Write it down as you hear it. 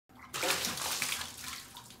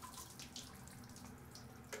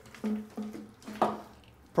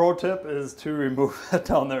Pro tip is to remove it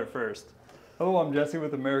down there first. Hello, I'm Jesse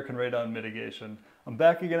with American Radon Mitigation. I'm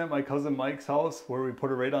back again at my cousin Mike's house where we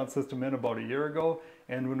put a radon system in about a year ago,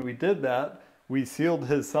 and when we did that, we sealed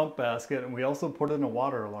his sump basket and we also put in a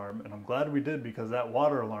water alarm, and I'm glad we did because that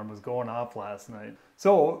water alarm was going off last night.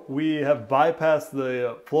 So we have bypassed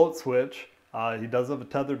the float switch. He does have a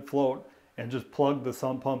tethered float, and just plugged the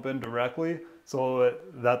sump pump in directly so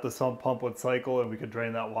that the sump pump would cycle and we could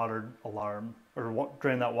drain that water alarm or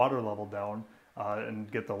drain that water level down and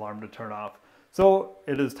get the alarm to turn off. So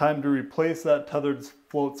it is time to replace that tethered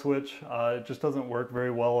float switch. It just doesn't work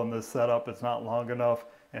very well in this setup. It's not long enough,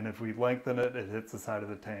 and if we lengthen it, it hits the side of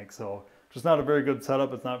the tank. So just not a very good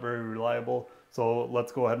setup. It's not very reliable. So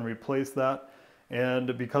let's go ahead and replace that.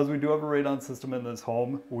 And because we do have a radon system in this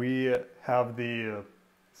home, we have the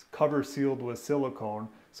cover sealed with silicone.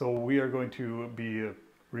 So we are going to be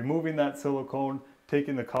removing that silicone,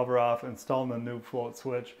 taking the cover off, installing the new float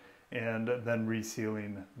switch, and then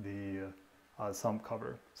resealing the sump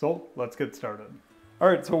cover. So let's get started. All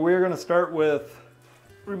right, so we're going to start with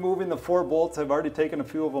removing the 4 bolts. I've already taken a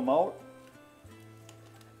few of them out.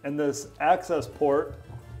 And this access port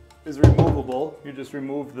is removable. You just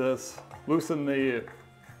remove this, loosen the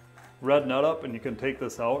red nut up, and you can take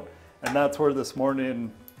this out. And that's where this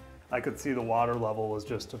morning I could see the water level was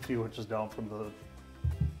just a few inches down from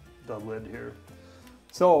the lid here.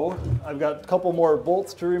 So I've got a couple more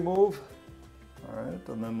bolts to remove. All right,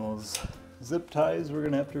 and then those zip ties we're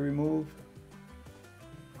gonna have to remove.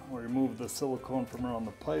 We'll remove the silicone from around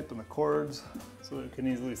the pipe and the cords so that it can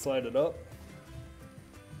easily slide it up.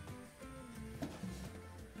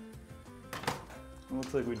 It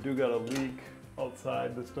looks like we do got a leak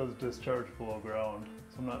outside. This does discharge below ground.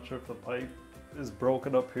 So I'm not sure if the pipe is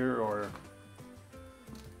broken up here or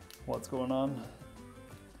what's going on.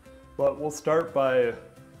 But we'll start by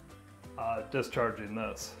discharging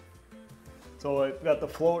this. So I've got the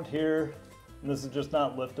float here, and this is just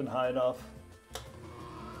not lifting high enough.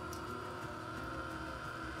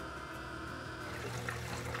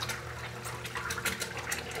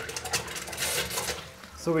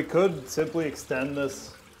 So we could simply extend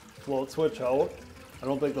this float switch out. I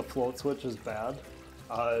don't think the float switch is bad.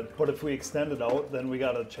 But if we extend it out, then we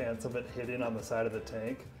got a chance of it hitting on the side of the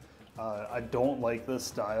tank. I don't like this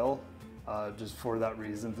style, just for that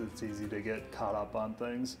reason. It's easy to get caught up on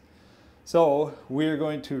things. So we're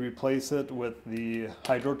going to replace it with the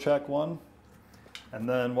HydroCheck one. And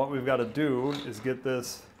then what we've got to do is get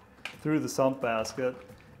this through the sump basket,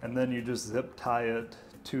 and then you just zip tie it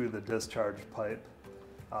to the discharge pipe.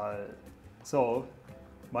 So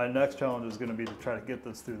my next challenge is going to be to try to get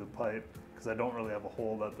this through the pipe, because I don't really have a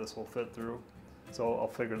hole that this will fit through. So I'll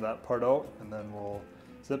figure that part out, and then we'll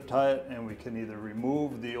zip tie it, and we can either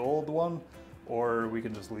remove the old one or we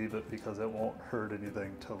can just leave it because it won't hurt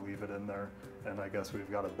anything to leave it in there. And I guess we've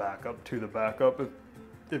got a backup to the backup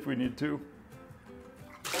if we need to.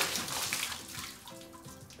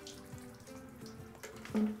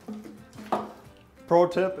 Pro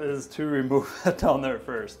tip is to remove it down there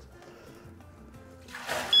first.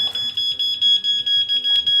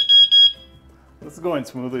 This is going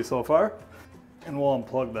smoothly so far, and we'll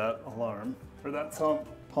unplug that alarm, or that sump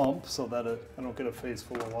pump, so that I don't get a face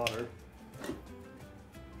full of water.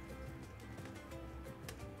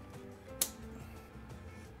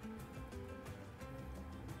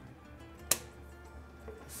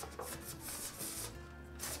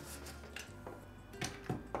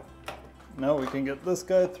 Now we can get this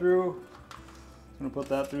guy through. I'm gonna put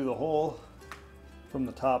that through the hole from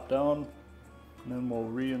the top down, and then we'll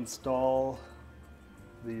reinstall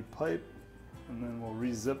the pipe, and then we'll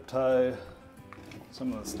re-zip tie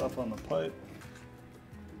some of the stuff on the pipe.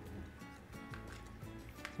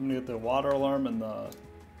 I'm gonna get the water alarm and the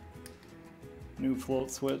new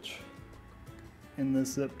float switch in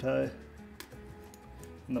this zip tie.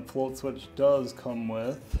 And the float switch does come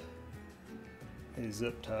with a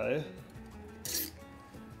zip tie.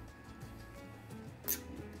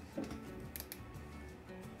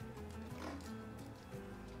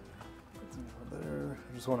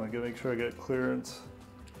 I just want to make sure I get clearance.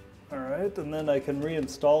 All right, and then I can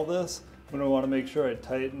reinstall this. I'm going to want to make sure I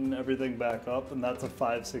tighten everything back up, and that's a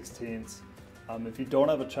 5/16. If you don't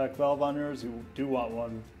have a check valve on yours, you do want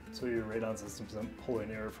one so your radon system isn't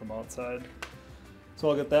pulling air from outside.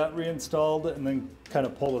 So I'll get that reinstalled and then kind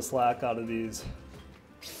of pull the slack out of these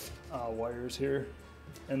wires here,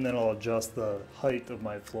 and then I'll adjust the height of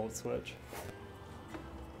my float switch.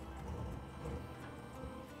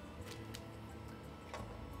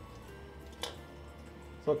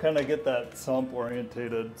 So kind of get that sump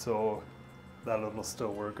orientated so that it'll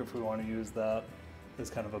still work if we want to use that. is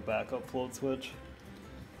kind of a backup float switch.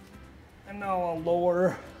 And now I'll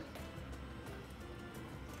lower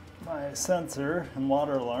my sensor and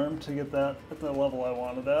water alarm to get that at the level I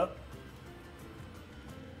wanted at.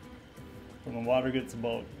 When the water gets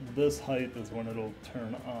about this height is when it'll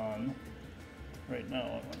turn on. Right now I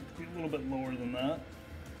want it to be a little bit lower than that.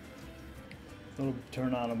 It'll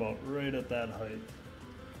turn on about right at that height,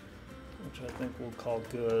 which I think we'll call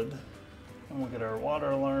good. And we'll get our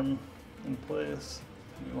water alarm in place.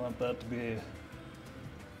 We want that to be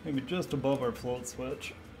maybe just above our float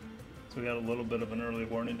switch. So we got a little bit of an early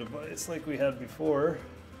warning device like we had before.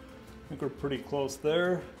 I think we're pretty close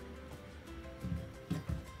there.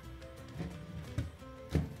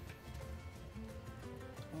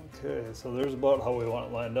 Okay, so there's about how we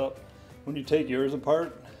want it lined up. When you take yours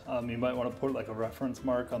apart, you might want to put like a reference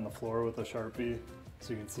mark on the floor with a Sharpie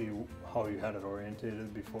so you can see how you had it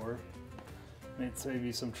orientated before. Might save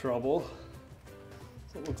you some trouble.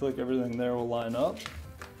 So it looks like everything there will line up.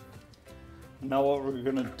 Now what we're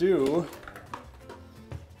gonna do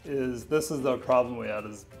is, this is the problem we had,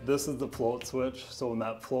 is this is the float switch. So when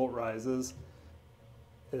that float rises,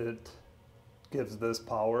 it gives this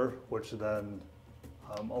power, which then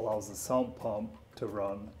allows the sump pump to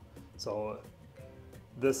run. So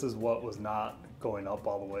this is what was not going up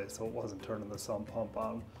all the way, so it wasn't turning the sump pump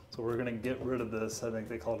on. So we're gonna get rid of this, I think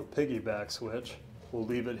they call it a piggyback switch. We'll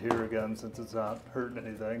leave it here again since it's not hurting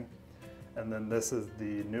anything. And then this is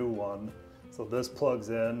the new one. So this plugs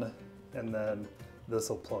in and then this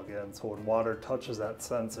will plug in. So when water touches that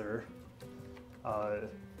sensor,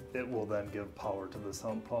 it will then give power to the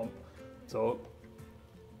sump pump. So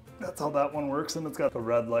that's how that one works, and it's got a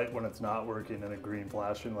red light when it's not working and a green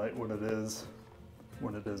flashing light when it is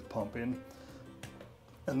pumping.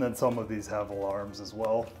 And then some of these have alarms as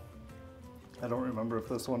well. I don't remember if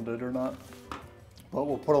this one did or not, but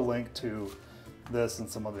we'll put a link to this and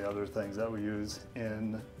some of the other things that we use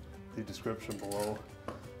in the description below.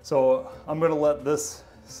 So I'm going to let this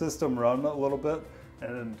system run a little bit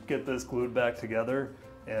and get this glued back together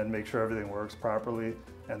and make sure everything works properly,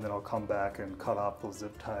 and then I'll come back and cut off those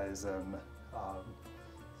zip ties and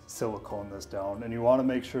silicone this down. And you want to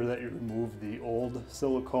make sure that you remove the old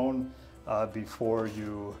silicone before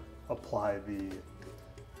you apply the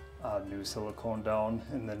new silicone down,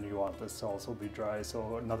 and then you want this to also be dry.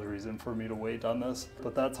 So another reason for me to wait on this,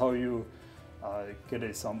 but that's how you get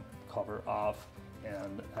a sump cover off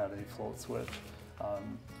and add a float switch.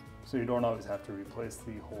 So you don't always have to replace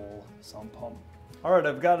the whole sump pump. All right,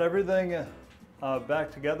 I've got everything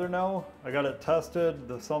back together now. I got it tested.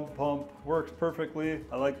 The sump pump works perfectly.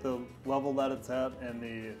 I like the level that it's at and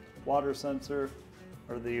the water sensor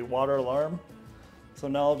or the water alarm. So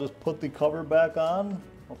now I'll just put the cover back on.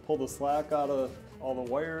 I'll pull the slack out of all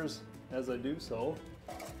the wires as I do so.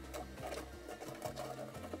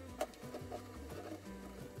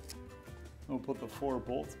 I'll put the 4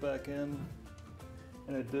 bolts back in,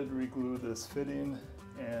 and I did re-glue this fitting,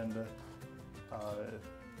 and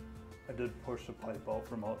I did push the pipe out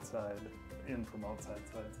from outside, in from outside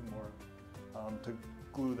sides some more to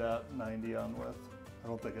glue that 90 on with. I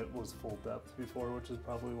don't think it was full depth before, which is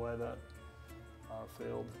probably why that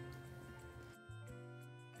failed.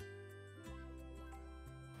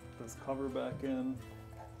 This cover back in,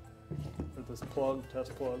 with this plug,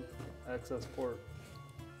 test plug, access port.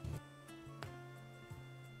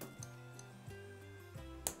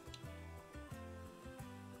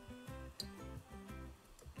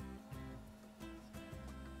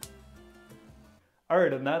 All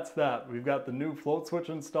right, and that's that. We've got the new float switch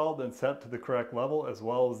installed and set to the correct level, as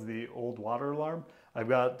well as the old water alarm. I've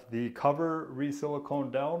got the cover re-silicone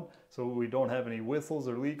down so we don't have any whistles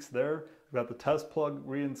or leaks there. I've got the test plug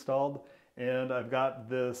reinstalled, and I've got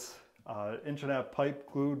this 1.5" pipe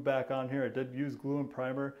glued back on here. I did use glue and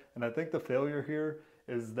primer, and I think the failure here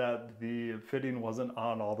is that the fitting wasn't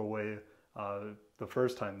on all the way the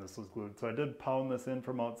first time this was glued. So I did pound this in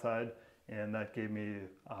from outside, and that gave me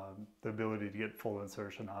the ability to get full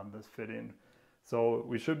insertion on this fitting. So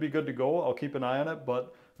we should be good to go. I'll keep an eye on it,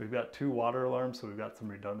 but we've got 2 water alarms, so we've got some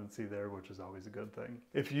redundancy there, which is always a good thing.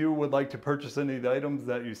 If you would like to purchase any of the items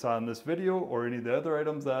that you saw in this video or any of the other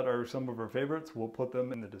items that are some of our favorites, we'll put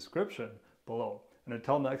them in the description below. And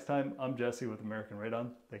until next time, I'm Jesse with American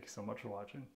Radon. Thank you so much for watching.